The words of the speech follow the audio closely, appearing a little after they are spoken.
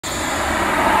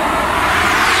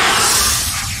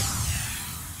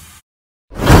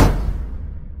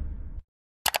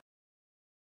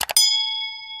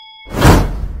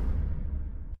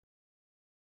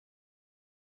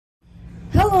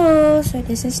so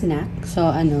this is Nak.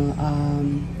 So,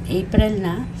 April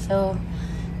na. So,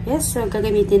 yes, so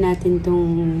gagamitin natin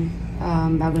tong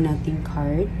bago nating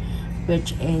card,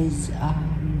 which is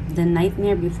the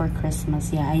Nightmare Before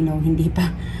Christmas. Yeah, I know, hindi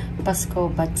pa Pasko,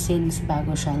 but since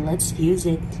bago siya, let's use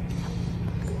it.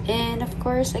 And of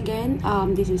course, again,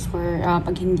 this is for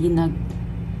pag hindi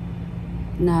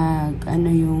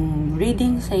yung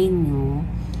reading sa inyo,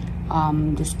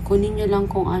 just kunin nyo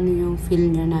lang kung ano yung feel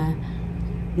nyo na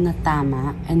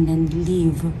tama, and then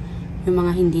leave yung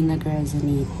mga hindi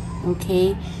nag-resonate.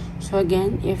 Okay? So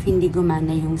again, if hindi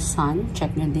gumana yung sun,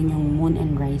 check nyo din yung moon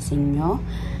and rising nyo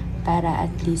para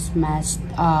at least mas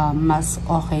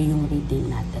okay yung reading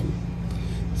natin.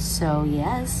 So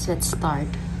yes, let's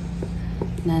start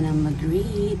na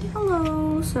mag-read.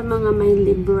 Hello sa mga may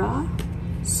Libra,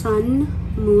 sun,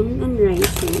 moon, and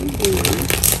rising. Ayan.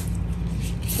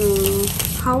 So,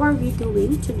 how are we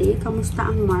doing today?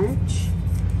 Kamusta ang March?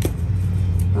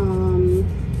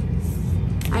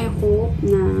 I hope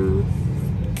na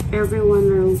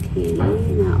everyone are okay.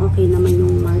 Na okay naman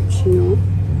yung March nyo.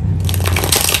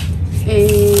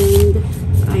 And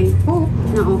I hope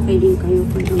na okay din kayo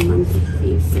for the month of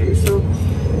April. So,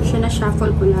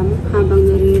 shuffle ko lang habang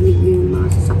naririnig nyo yung mga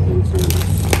sasakyan sa labas.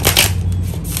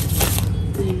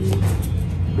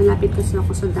 Malapit kasi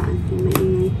ako sa daan.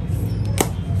 Maingay.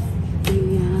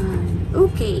 Ayan.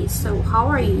 Okay, so how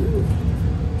are you?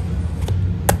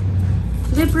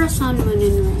 Libra, Sun, Moon,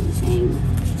 and Rising.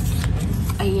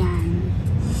 Ayan.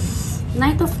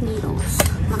 Knight of Needles.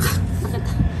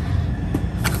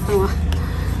 Nakatawa.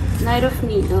 Knight of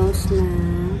Needles na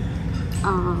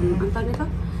ang tawag nito?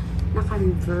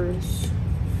 Naka-reverse.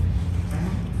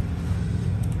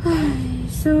 Ay,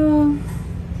 so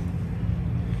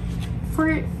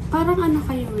parang ano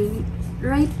kayo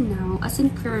right now, as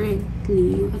in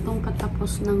currently, itong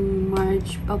patapos ng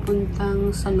March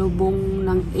papuntang sa lubong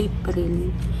ng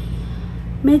April,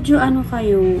 medyo ano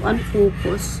kayo,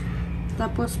 unfocus.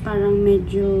 Tapos parang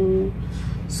medyo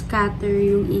scatter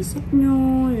yung isip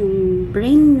nyo, yung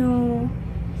brain nyo.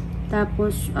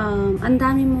 Tapos, ang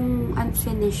dami mong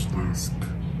unfinished task.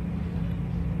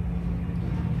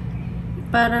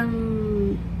 Parang,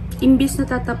 imbis na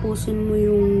tatapusin mo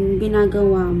yung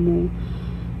ginagawa mo,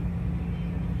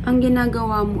 ang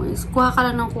ginagawa mo is, kuha ka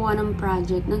lang ng kuha ng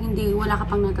project nang hindi, wala ka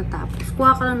pang natatapos.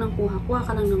 Kuha ka lang ng kuha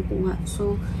ka lang ng kuha.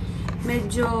 So,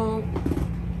 medyo,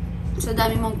 sa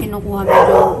dami mong kinukuha,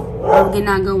 medyo, ang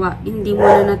ginagawa, hindi mo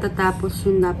na natatapos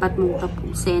yung dapat mong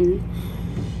tapusin.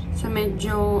 So,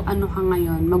 medyo, ano ka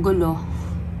ngayon, magulo.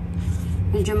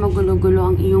 Medyo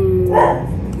magulo-gulo ang iyong,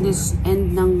 this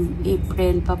end ng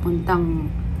April,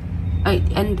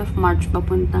 end of March,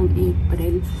 papuntang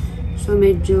April. So,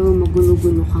 medyo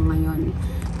magulo-gulo ka ngayon.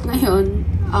 Ngayon,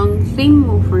 ang theme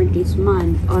mo for this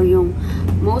month, or yung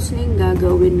mostly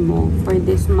gagawin mo for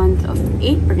this month of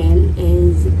April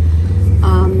is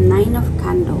 9 of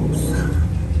Candles.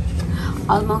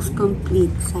 Almost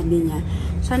complete, sabi niya.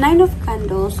 So, 9 of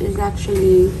Candles is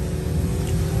actually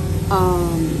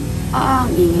ang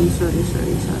ingay. Sorry.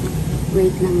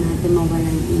 Wait lang natin,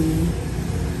 mawalan ingay.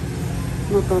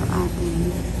 Motor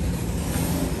atin.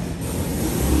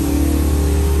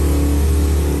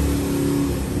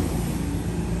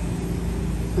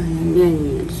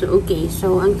 Yan. So, okay.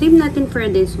 So, ang theme natin for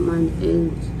this month is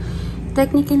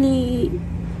technically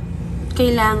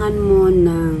kailangan mo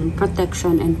ng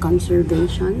protection and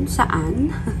conservation.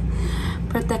 Saan?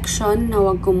 Protection na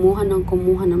huwag kumuha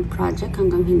ng project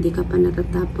hanggang hindi ka pa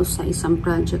natatapos sa isang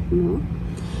project mo.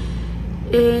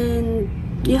 And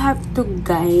you have to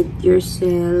guide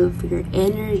yourself, your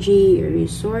energy, your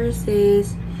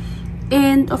resources.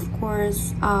 And of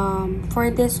course, for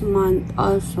this month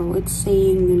also, it's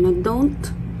saying na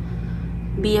don't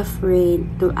be afraid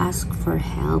to ask for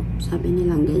help. Sabi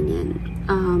nilang ganyan.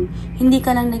 Hindi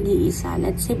ka lang nag-iisa.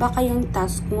 Let's say, baka yung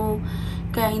task mo,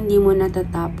 kaya hindi mo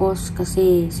natatapos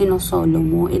kasi sinosolo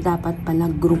mo, dapat pala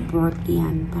group work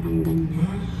yan. Parang ganyan.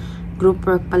 Group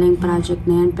work pala yung project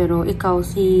na yan, pero ikaw,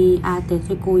 si ate,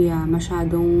 si kuya,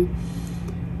 masyadong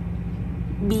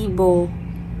bibo.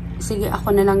 Sige,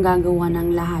 ako na lang gagawa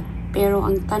ng lahat. Pero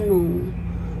ang tanong,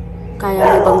 kaya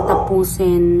mo bang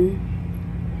tapusin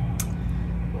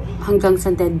hanggang sa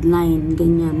deadline?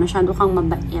 Ganyan. Masyado kang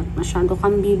mabait. Masyado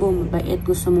kang bibo, mabait.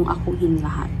 Gusto mong akuhin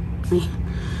lahat.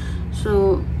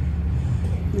 So,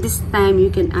 this time,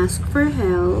 you can ask for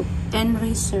help and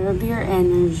reserve your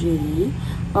energy.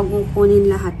 Huwag mong kunin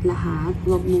lahat-lahat.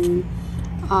 Huwag mong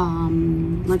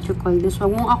what you call this?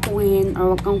 Huwag mong akuhin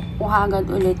or huwag kang kuha agad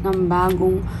ulit ng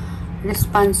bagong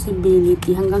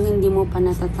responsibility hanggang hindi mo pa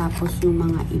natatapos yung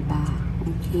mga iba.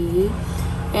 Okay?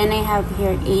 And I have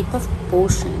here 8 of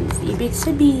Potions. Ibig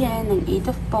sabihin ng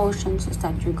 8 of Potions is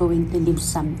that you're going to leave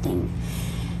something.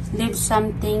 Leave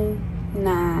something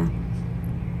na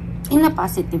in a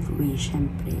positive way,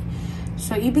 syempre.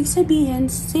 So, ibig sabihin,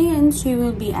 since you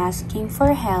will be asking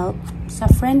for help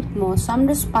sa friend mo, some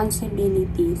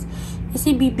responsibilities is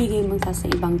ibibigay mo sa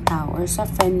ibang tao or sa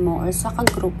friend mo or sa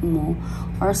ka-group mo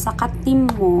or sa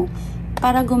ka-team mo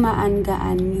para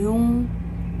gumaan-gaan yung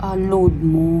load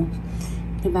mo.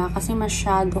 Diba? Kasi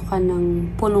masyado ka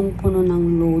ng punong-puno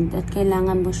ng load at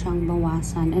kailangan mo siyang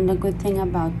bawasan. And the good thing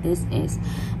about this is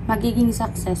magiging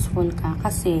successful ka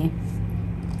kasi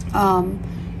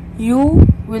you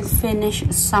will finish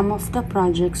some of the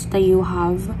projects that you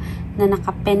have na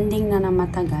nakapending na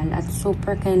matagal at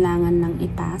super kailangan ng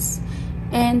ipas.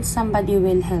 And somebody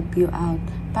will help you out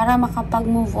para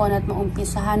makapag-move on at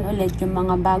maumpisahan ulit yung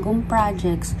mga bagong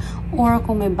projects or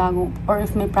kung may bagong or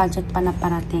if may project pa na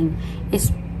parating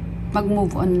is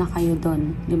mag-move on na kayo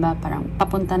doon, di ba? Parang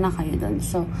papunta na kayo doon.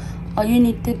 So, all you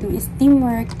need to do is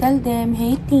teamwork. Tell them,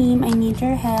 hey team, I need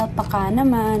your help. Baka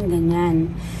naman,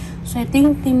 ganyan. So, ito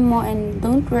yung team mo and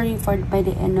don't worry for by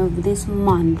the end of this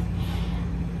month.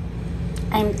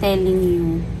 I'm telling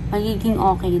you, magiging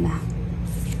okay na.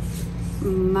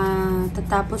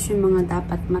 Matatapos yung mga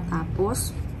dapat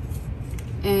matapos.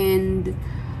 And,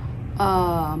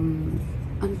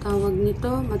 ang tawag nito,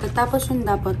 matatapos yung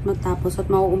dapat matapos at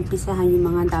mauumpisahan yung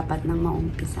mga dapat nang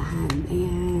maumpisahan.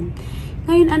 Ayan.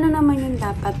 Ngayon, ano naman yung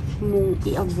dapat mong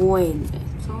i-avoid?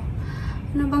 So,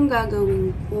 ano bang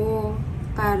gagawin ko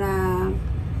para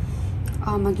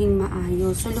maging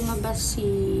maayos? So, lumabas si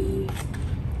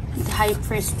the High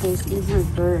Priestess in her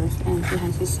verse and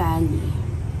si Sally.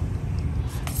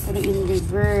 Pero in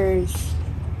reverse,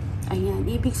 ayan,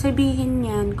 ibig sabihin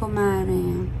yan,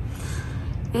 kumare,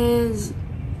 is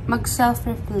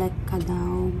mag-self-reflect ka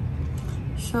daw.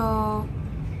 So,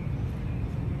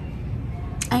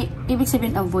 ibig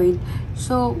sabihin avoid.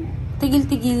 So,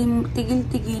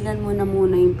 tigil-tigilan mo na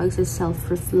muna yung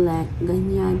pagsa-self-reflect,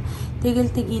 ganyan.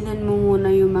 Tigil-tigilan mo muna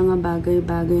yung mga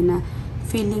bagay-bagay na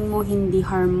feeling mo hindi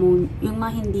yung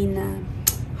mga hindi na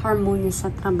harmonious sa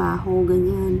trabaho,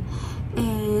 ganyan.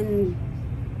 And,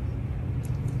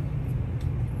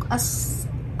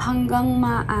 hanggang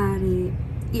maaari,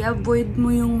 i-avoid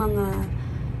mo yung mga,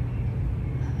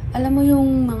 alam mo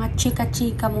yung mga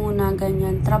chika-chika muna,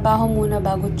 ganyan. Trabaho muna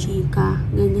bago chika,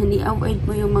 ganyan. I-avoid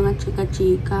mo yung mga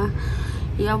chika-chika.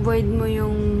 I-avoid mo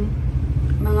yung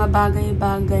mga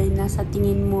bagay-bagay na sa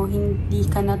tingin mo hindi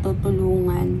ka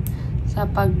natutulungan sa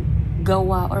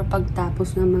paggawa or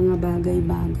pagtapos ng mga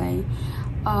bagay-bagay.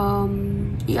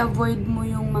 I-avoid mo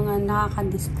yung mga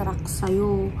nakaka-distract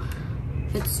sa'yo.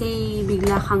 Let's say,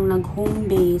 bigla kang nag-home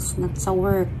base, not sa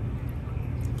work.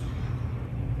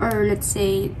 Or let's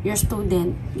say, you're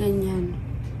student, ganyan.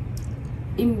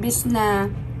 Imbis na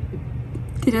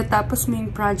tinatapos mo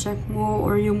yung project mo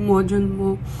or yung module mo,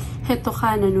 heto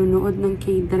ka nanonood ng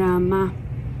K-drama.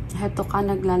 Heto ka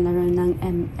naglalaro ng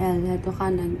ML. Heto ka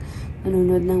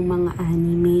nanonood ng mga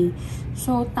anime.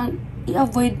 So,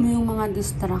 i-avoid mo yung mga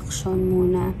distraction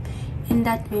muna. In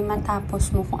that way,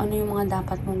 matapos mo kung ano yung mga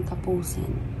dapat mong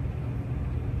tapusin.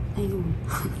 Ayun.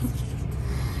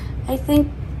 I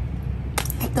think,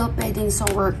 ito pwedeng sa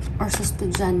work or sa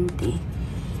estudyante.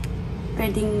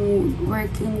 Pwedeng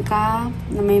working ka,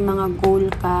 na may mga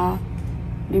goal ka,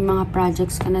 may mga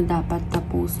projects ka na dapat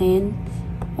tapusin,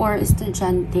 or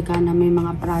estudyante ka na may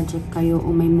mga project kayo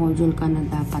o may module ka na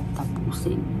dapat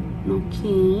tapusin.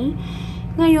 Okay?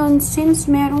 Ngayon, since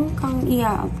meron kang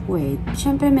i-avoid,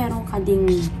 syempre meron ka ding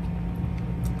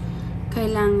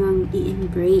kailangang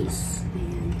i-embrace.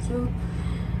 Ayan. So,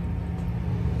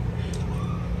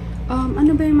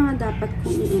 ano ba yung mga dapat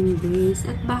kong i-embrace?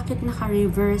 At bakit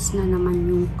naka-reverse na naman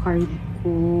yung card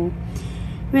ko?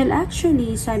 Well,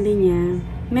 actually, sabi niya,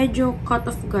 medyo caught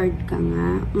off guard ka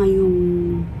nga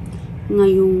ngayong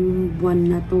buwan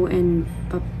na to and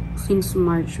since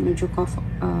March, medyo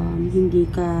hindi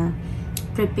ka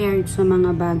prepared sa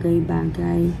mga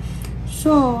bagay-bagay.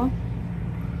 So,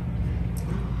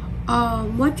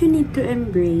 what you need to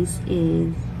embrace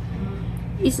is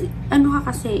ano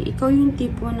ka kasi, ikaw yung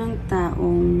tipo ng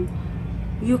taong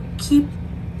you keep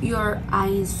your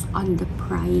eyes on the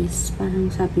prize. Parang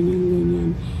sabi niya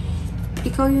ganyan.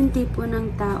 Ikaw yung tipo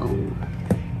ng taong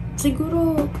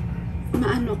siguro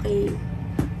na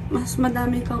mas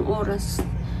madami kang oras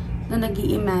na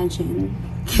nag-i-imagine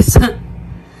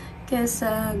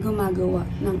kesa gumagawa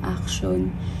ng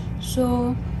action.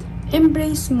 So,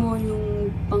 embrace mo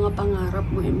yung mga pangarap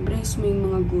mo, embrace mo yung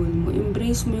mga goal mo,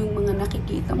 embrace mo yung mga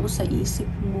nakikita mo sa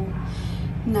isip mo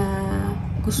na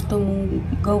gusto mong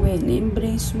gawin.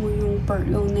 I-embrace mo yung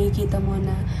nakikita mo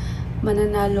na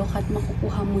mananalo ka at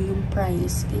makukuha mo yung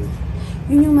prize.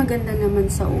 Yun yung maganda naman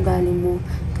sa ugali mo.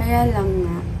 Kaya lang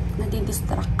nga,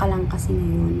 nadidistract ka lang kasi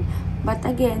ngayon. But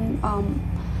again,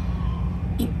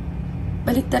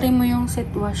 baliktarin mo yung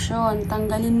sitwasyon.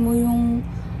 Tanggalin mo yung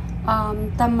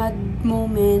tamad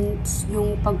moments,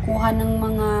 yung pagkuha ng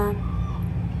mga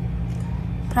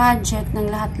project,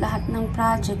 ng lahat-lahat ng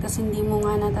project kasi hindi mo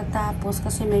nga natatapos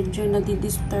kasi medyo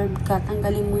nadidisturb ka.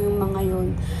 Tanggalin mo yung mga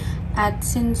yon. At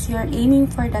since you're aiming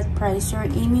for that prize, you're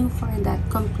aiming for that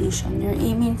completion, you're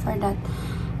aiming for that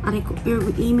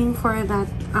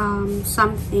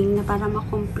something na para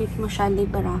makomplete mo siya,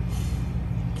 Libra,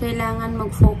 kailangan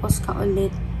mag-focus ka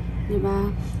ulit,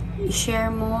 diba? I-share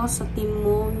mo sa team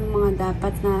mo yung mga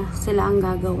dapat na sila ang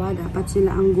gagawa, dapat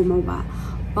sila ang gumawa.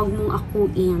 Huwag mong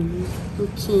akuin.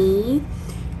 Okay?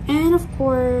 And of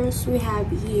course, we have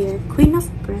here, Queen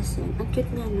of Present. Ang cute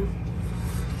niya, no?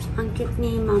 Ang cute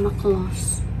ni Mama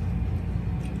Claus.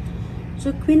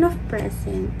 So, Queen of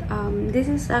Present,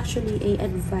 this is actually a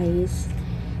advice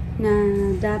na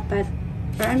dapat,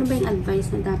 or ano ba yung advice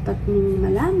na dapat mong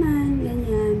malaman,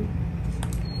 ganyan,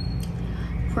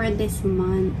 for this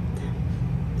month.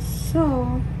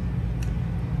 So,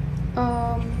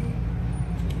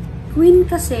 Queen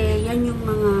kasi, yan yung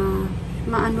mga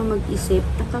maano mag-isip.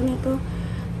 At nito,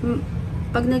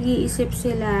 pag nag-iisip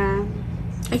sila,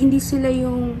 ay hindi sila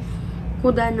yung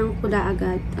kuda ng kuda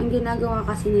agad. Ang ginagawa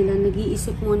kasi nila,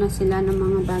 nag-iisip muna sila ng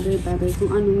mga bagay-bagay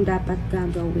kung anong dapat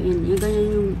gagawin.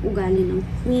 Ganyan yung ugali ng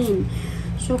Queen.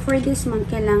 So, for this month,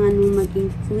 kailangan mo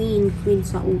maging queen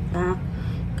sa utak.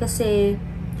 Kasi,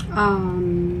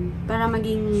 para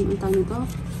maging,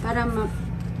 para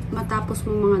matapos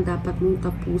mo mga dapat mong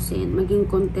tapusin. Maging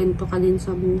kontento ka din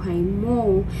sa buhay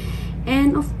mo.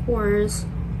 And, of course,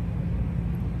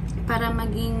 para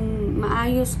maging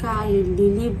maayos ka, you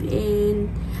live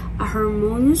in a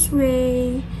harmonious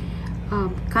way,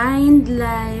 kind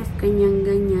life,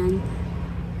 ganyan-ganyan.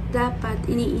 Dapat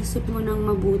iniisip mo ng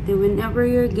mabuti whenever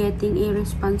you're getting a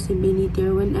responsibility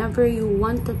or whenever you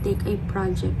want to take a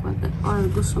project or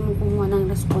gusto mo kumuha ng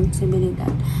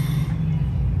responsibilidad.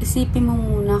 Isipin mo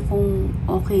muna kung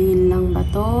okay lang ba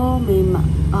to, may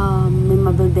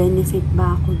mabe-benefit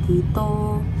ba ako dito,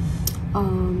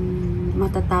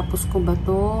 matatapos ko ba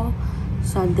to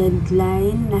sa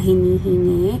deadline na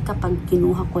hinihingi kapag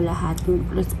kinuha ko lahat yung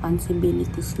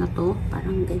responsibilities na to,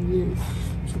 parang ganyan.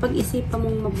 So, pag-isipan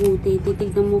mong mabuti,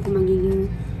 titignan mo kung magiging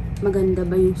maganda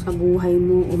ba yung sa buhay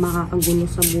mo o makakagulo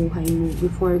sa buhay mo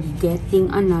before getting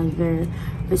another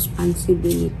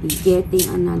responsibility, getting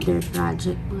another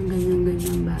project, mga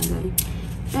ganyan-ganyan bagay.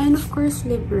 And of course,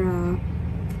 Libra,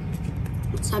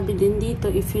 sabi din dito,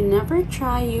 if you never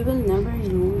try, you will never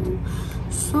know.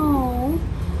 So,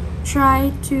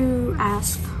 try to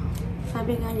ask,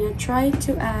 sabi nga niya, try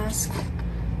to ask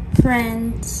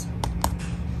friends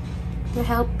to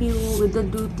help you with the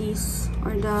duties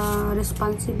or the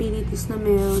responsibilities na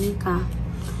meron ka.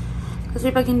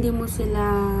 Kasi pag hindi mo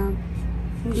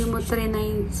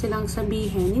trinay silang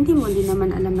sabihin, hindi mo din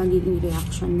naman alam magiging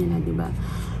reaction nila, diba?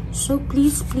 So,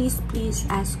 please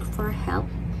ask for help,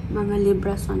 mga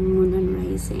Libra, Sun, Moon, and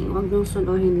Rising. Huwag niyong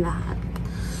suluhin lahat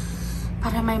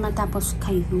para may matapos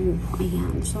kayo.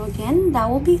 Ayan. So, again, that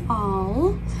will be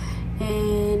all.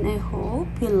 And I hope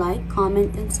you like,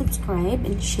 comment, and subscribe,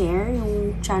 and share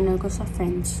yung channel ko sa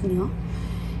friends niyo.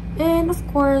 And of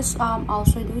course,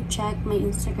 also do check my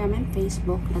Instagram and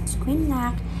Facebook. That's Queen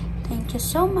Nak. Thank you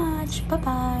so much.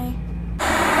 Bye-bye.